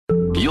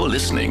You're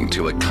listening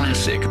to a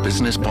classic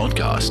business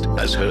podcast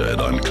as heard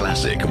on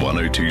Classic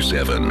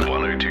 1027.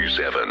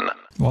 1027.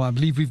 Well, I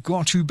believe we've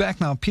got you back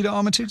now. Peter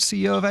Armitage,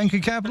 CEO of Anchor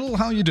Capital.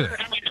 How are you doing?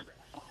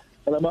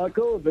 Hello,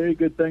 Michael. Very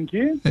good, thank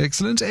you.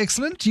 Excellent,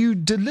 excellent. You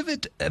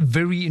delivered a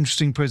very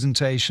interesting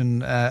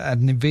presentation at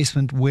an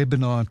investment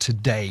webinar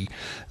today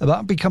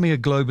about becoming a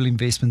global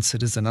investment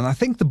citizen. And I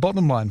think the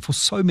bottom line for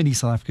so many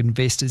South African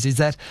investors is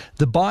that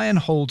the buy and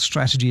hold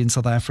strategy in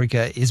South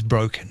Africa is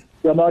broken.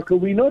 Yeah, Michael,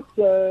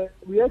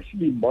 we're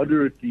actually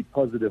moderately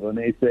positive on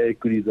SA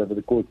equities over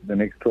the course of the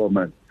next 12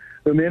 months.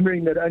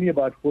 Remembering that only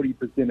about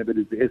 40% of it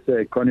is the SA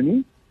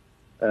economy.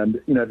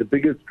 The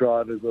biggest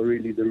drivers are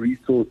really the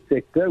resource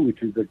sector,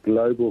 which is a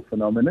global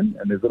phenomenon,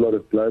 and there's a lot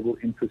of global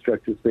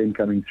infrastructure spend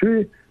coming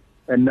through.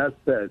 And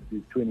Nasdaq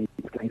is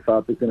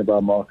 20-25% of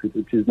our market,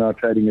 which is now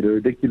trading at a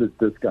ridiculous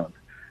discount.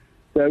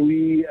 So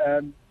we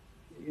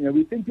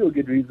think you'll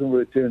get reasonable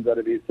returns out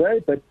of SA,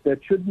 but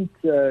that shouldn't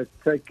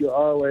take your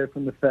eye away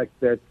from the fact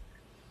that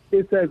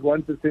SA is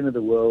 1% of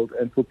the world,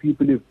 and for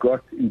people who've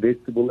got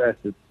investable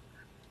assets,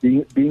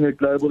 being a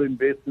global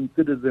investment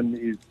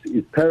citizen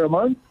is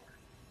paramount.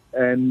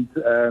 And,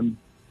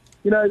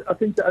 I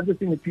think the other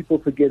thing that people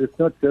forget, it's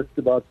not just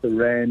about the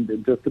rand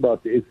and just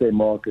about the SA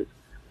market.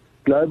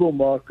 Global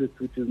markets,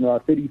 which is now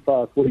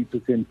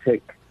 35-40%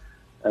 tech,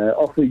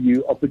 offer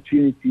you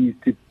opportunities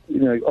to,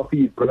 offer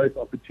you growth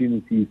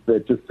opportunities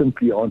that just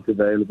simply aren't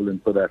available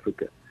in South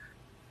Africa.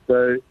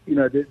 So,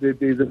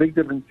 there's a big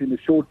difference in the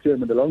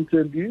short-term and the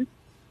long-term view.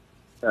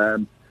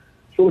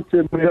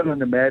 Short-term, we're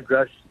on a mad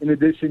rush. In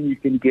addition, you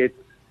can get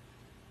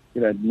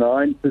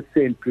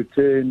 9%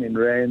 return in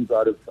rands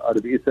out of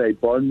SA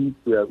bonds,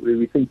 where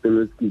we think the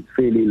risk is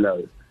fairly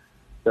low.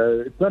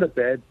 So it's not a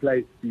bad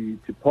place to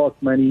park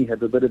money,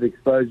 have a bit of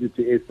exposure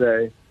to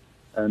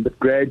SA, but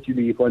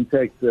gradually, if one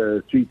takes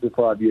a 3 to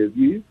 5 year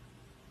view,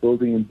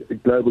 building a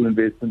global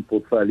investment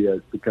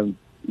portfolios becomes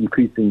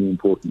increasingly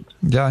important.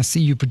 Yeah, I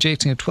see you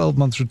projecting a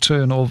 12-month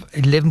return of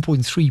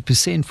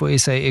 11.3% for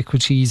SA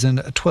equities and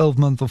a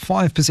 12-month of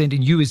 5%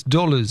 in US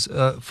dollars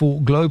for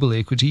global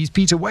equities.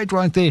 Peter, wait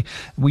right there.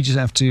 We just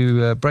have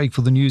to break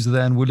for the news with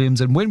Anne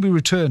Williams. And when we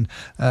return,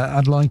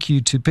 I'd like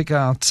you to pick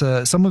out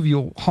some of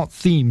your hot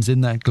themes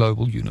in that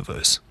global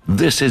universe.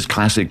 This is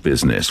Classic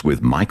Business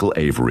with Michael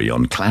Avery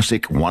on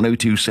Classic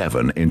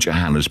 1027 in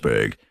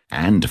Johannesburg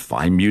and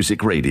Fine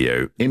Music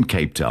Radio in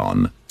Cape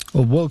Town.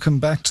 Well, welcome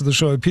back to the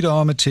show. Peter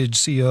Armitage,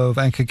 CEO of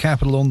Anchor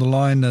Capital, on the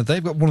line.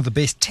 They've got one of the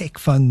best tech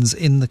funds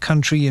in the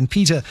country. And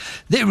Peter,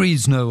 there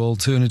is no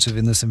alternative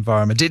in this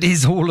environment. It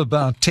is all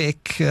about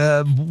tech.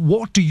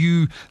 What do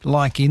you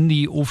like in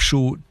the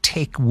offshore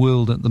tech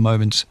world at the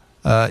moment,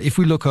 if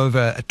we look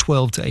over a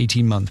 12 to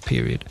 18-month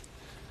period?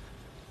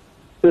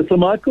 So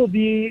Michael,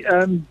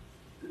 the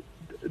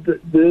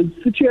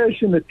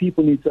situation that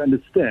people need to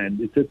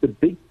understand is that the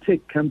big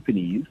tech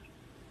companies,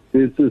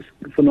 there's this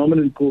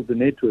phenomenon called the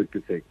network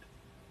effect.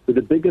 So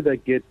the bigger they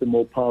get, the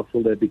more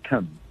powerful they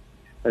become.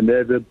 And they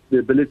have the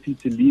ability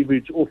to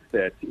leverage off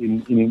that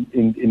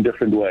in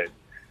different ways.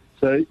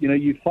 So,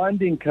 you're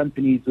finding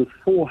companies with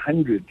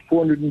 400,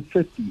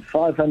 450,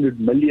 500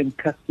 million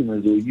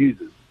customers or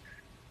users.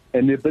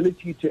 And the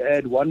ability to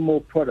add one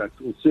more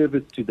product or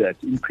service to that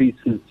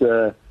increases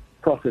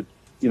profit,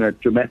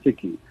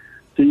 dramatically.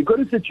 So you've got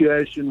a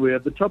situation where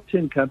the top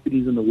 10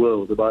 companies in the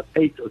world, about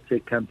 8 are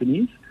tech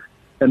companies,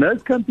 and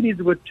those companies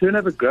have got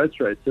turnover growth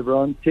rates of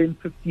around 10,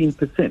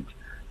 15%,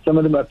 some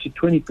of them up to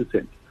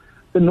 20%.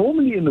 So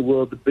normally in the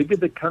world, the bigger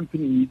a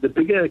company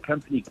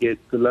gets,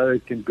 the lower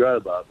it can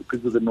grow by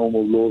because of the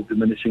normal law of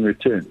diminishing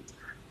returns.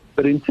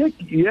 But in tech,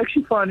 you're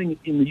actually finding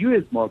in the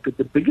US market,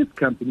 the biggest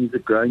companies are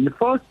growing the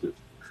fastest,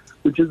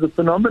 which is a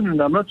phenomenon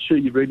I'm not sure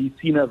you've really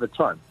seen over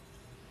time.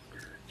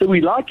 So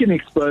we like an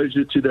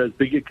exposure to those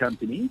bigger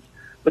companies,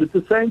 but at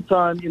the same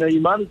time,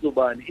 you might as well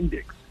buy an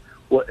index.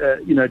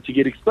 To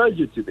get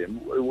exposure to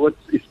them.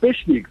 What's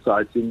especially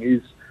exciting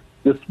is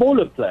the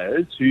smaller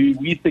players who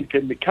we think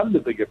can become the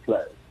bigger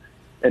players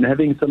and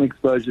having some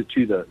exposure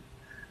to those.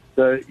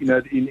 So,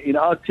 in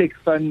our tech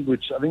fund,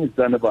 which I think has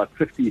done about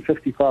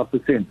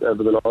 55%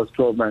 over the last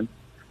 12 months,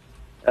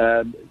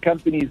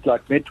 companies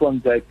like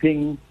Meituan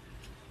Daiping,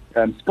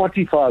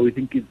 Spotify we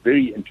think is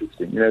very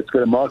interesting. It's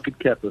got a market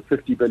cap of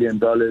 $50 billion.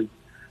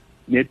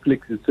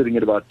 Netflix is sitting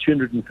at about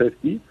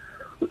 250.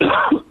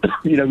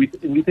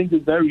 We think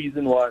there's no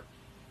reason why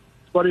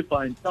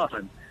Spotify in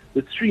time,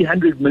 with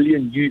 300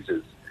 million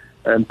users,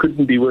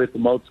 couldn't be worth a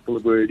multiple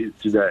of where it is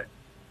today.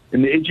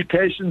 In the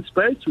education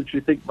space, which we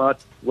think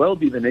might well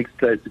be the next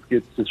place that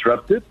gets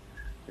disrupted,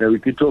 we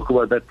could talk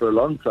about that for a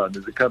long time.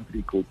 There's a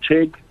company called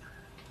Chegg.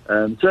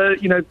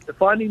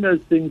 Finding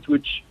those things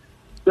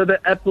so the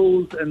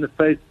Apples and the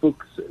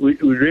Facebooks, we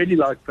really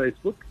like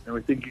Facebook, and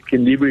we think it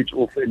can leverage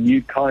off a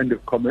new kind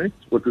of commerce,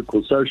 what we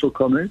call social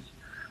commerce.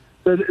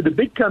 So the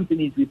big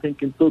companies, we think,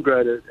 can still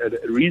grow at a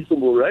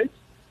reasonable rate.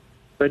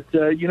 But,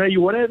 you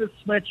want to have a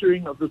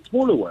smattering of the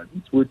smaller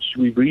ones, which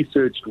we've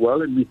researched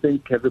well and we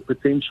think have the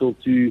potential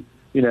to,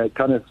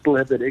 kind of still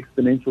have that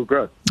exponential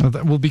growth. Well,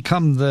 that will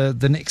become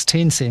the next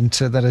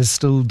Tencent that is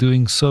still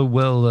doing so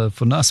well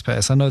for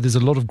Naspers. I know there's a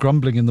lot of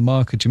grumbling in the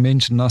market. You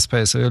mentioned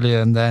Naspers earlier,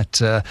 and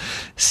that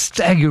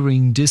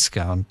staggering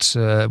discount,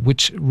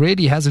 which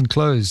really hasn't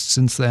closed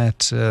since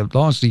that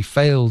largely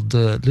failed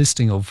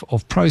listing of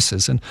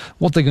Prosus. And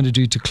what they're going to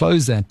do to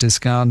close that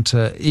discount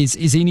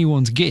is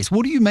anyone's guess.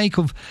 What do you make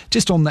of,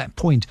 just on that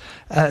point,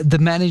 the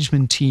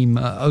management team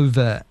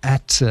over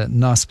at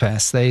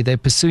Naspers? They're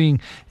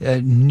pursuing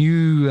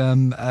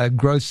new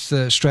growth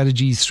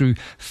strategies through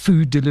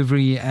food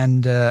delivery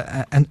and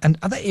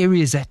other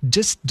areas that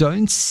just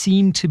don't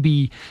seem to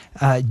be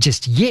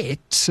just yet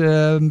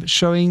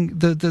showing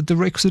the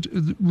requisite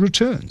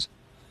returns.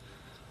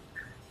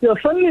 Yeah,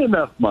 funnily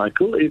enough,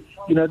 Michael,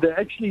 they're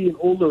actually in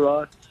all the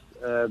right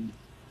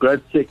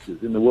growth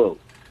sectors in the world.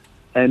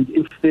 And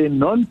if their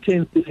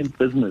non-Tencent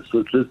business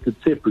was listed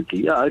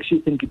separately, I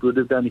actually think it would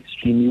have done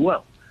extremely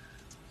well.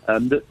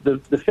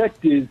 The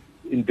fact is,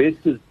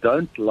 investors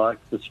don't like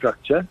the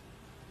structure.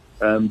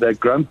 They're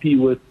grumpy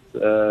with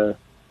the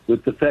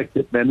fact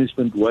that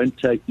management won't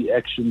take the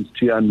actions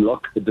to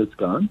unlock the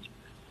discount.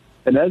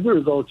 And as a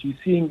result, you're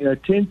seeing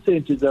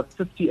Tencent is up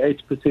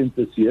 58%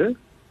 this year,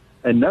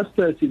 and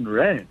Naspers in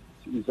Rand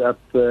is up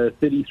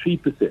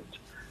 33%.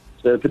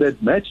 So if it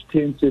had matched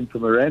Tencent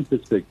from a Rand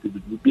perspective,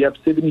 it would be up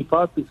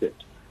 75%. So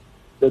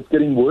it's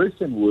getting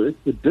worse and worse.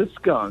 The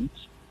discount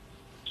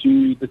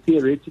to the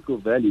theoretical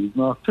value is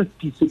now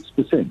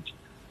 56%.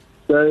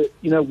 So,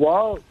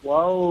 while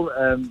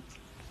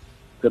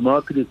the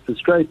market is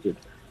frustrated,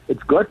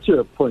 it's got to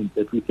a point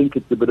that we think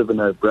it's a bit of a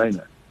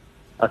no-brainer.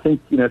 I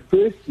think,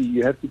 firstly,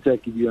 you have to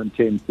take a view on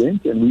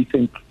Tencent, and we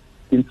think it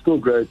can still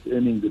grow its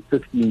earnings at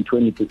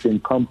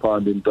 15-20%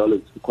 compound in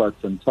dollars for quite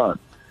some time.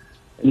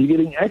 And you're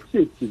getting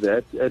access to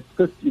that at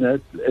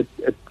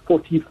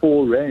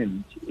 44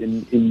 Rand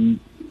in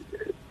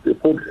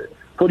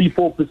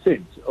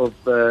 44% of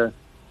a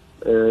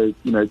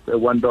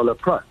 $1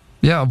 price.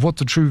 Yeah, of what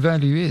the true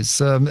value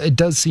is. It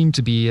does seem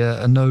to be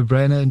a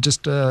no-brainer, and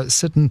just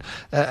sit and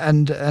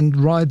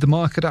ride the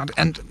market out.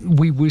 And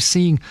we're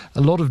seeing a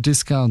lot of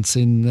discounts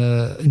in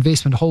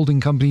investment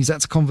holding companies.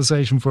 That's a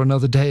conversation for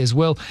another day as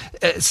well.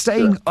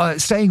 Staying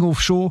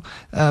offshore,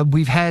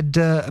 we've had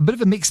a bit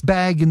of a mixed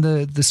bag in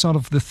the start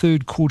of the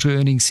third quarter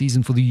earnings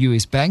season for the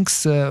US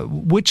banks.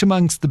 Which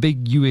amongst the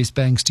big US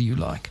banks do you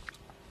like?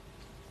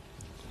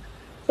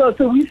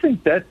 So we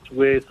think that's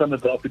where some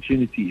of the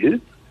opportunity is.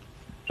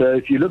 So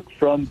if you look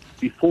from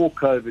before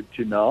COVID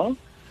to now,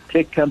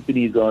 tech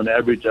companies are on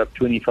average up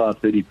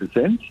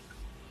 25-30%.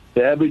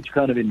 The average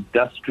kind of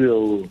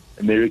industrial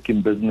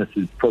American business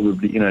is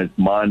probably,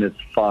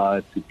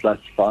 -5 to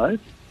 +5.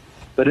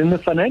 But in the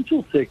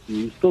financial sector,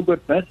 you've still got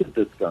massive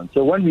discounts.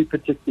 So one we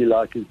particularly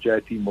like is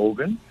JP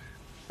Morgan.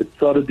 It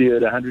started there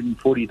at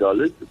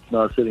 $140. It's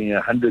now sitting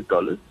at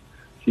 $100.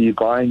 So you're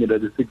buying it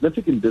at a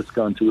significant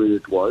discount to where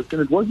it was, and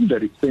it wasn't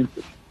that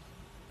expensive.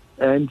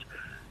 And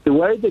the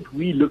way that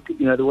we look,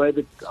 the way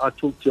that I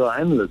talk to our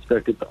analysts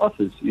back at the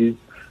office is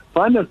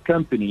find us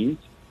companies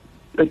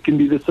that can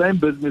be the same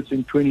business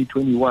in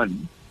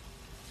 2021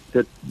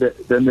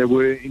 than they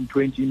were in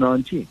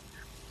 2019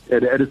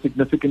 at a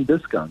significant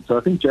discount. So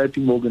I think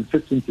JP Morgan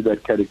fits into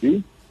that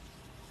category.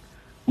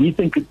 We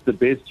think it's the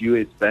best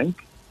US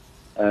bank.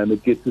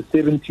 It gets a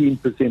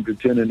 17%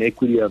 return on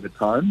equity over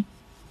time.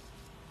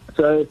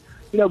 So,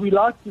 we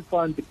like to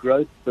find the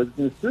growth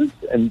businesses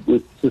and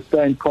with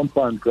sustained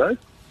compound growth.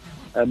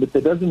 But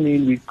that doesn't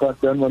mean we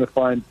don't want to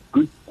find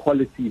good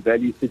quality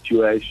value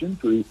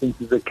situations where we think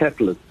there's a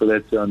catalyst for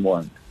that to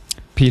unwind.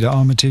 Peter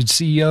Armitage,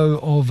 CEO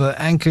of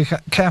Anchor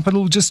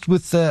Capital, just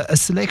with a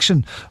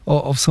selection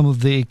of some of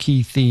their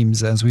key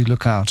themes as we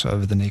look out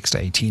over the next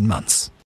 18 months.